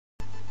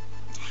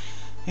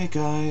Hey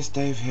guys,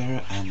 Dave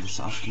here, and this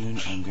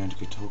afternoon I'm going to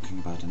be talking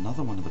about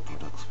another one of the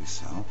products we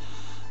sell,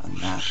 and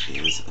that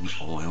is an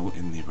oil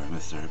in the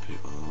aromatherapy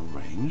oil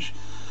range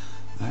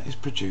that is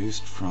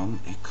produced from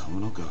a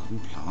common or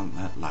garden plant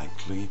that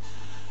likely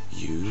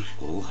you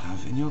all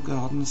have in your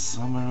garden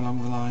somewhere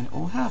along the line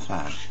or have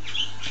had,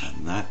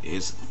 and that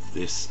is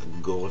this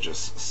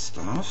gorgeous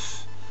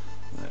stuff.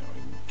 There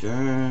we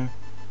go,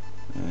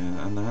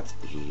 and that's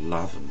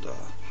lavender.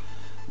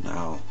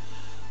 Now,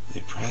 they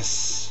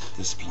press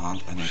this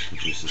plant and it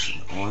produces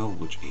an oil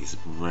which is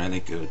really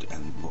good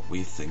and what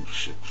we think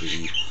should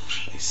be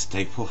a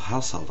staple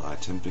household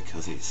item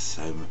because it's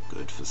so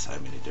good for so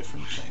many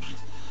different things.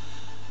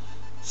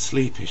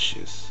 Sleep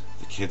issues.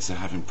 The kids are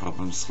having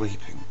problems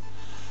sleeping.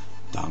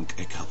 Dunk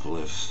a couple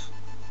of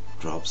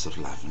drops of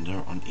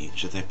lavender on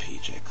each of their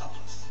PJ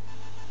collars.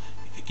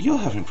 You're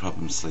having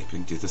problems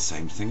sleeping, do the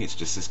same thing. It's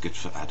just as good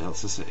for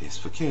adults as it is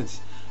for kids.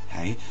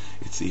 Hey,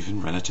 it's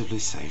even relatively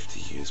safe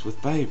to use with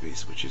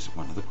babies, which is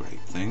one of the great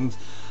things,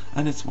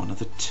 and it's one of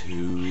the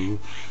 2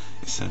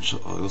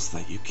 essential oils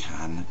that you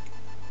can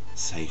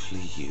safely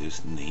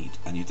use neat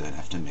and you don't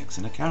have to mix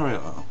in a carrier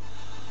oil.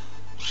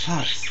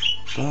 Cuts,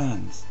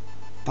 burns,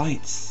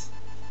 bites.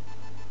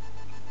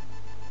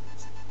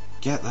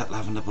 Get that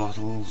lavender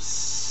bottle,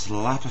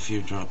 slap a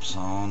few drops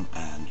on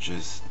and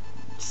just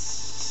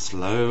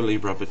slowly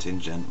rub it in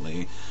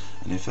gently,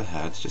 and if it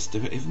hurts, just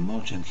do it even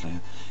more gently.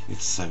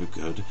 It's so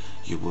good,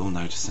 you will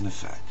notice an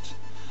effect.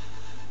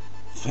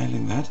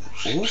 Failing that,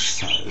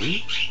 also,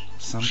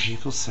 some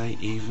people say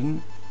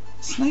even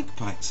snake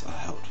bites are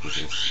helped with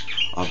this.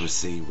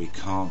 Obviously, we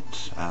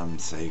can't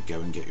say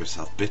go and get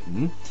yourself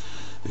bitten,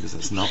 because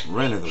that's not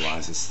really the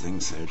wisest thing,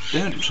 so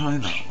don't try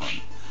that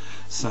one.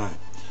 So,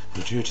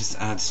 gratuitous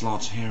ad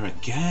slot here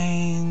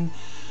again.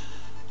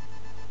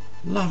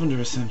 Lavender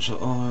essential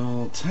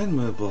oil,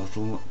 10ml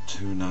bottle,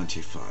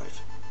 $2.95.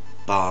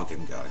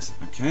 Bargain, guys.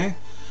 Okay,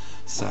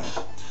 so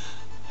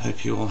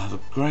hope you all have a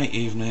great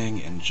evening.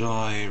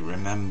 Enjoy.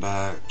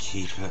 Remember,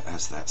 keep it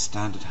as that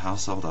standard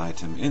household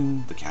item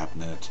in the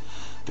cabinet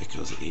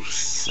because it's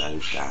so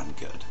damn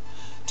good.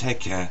 Take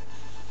care.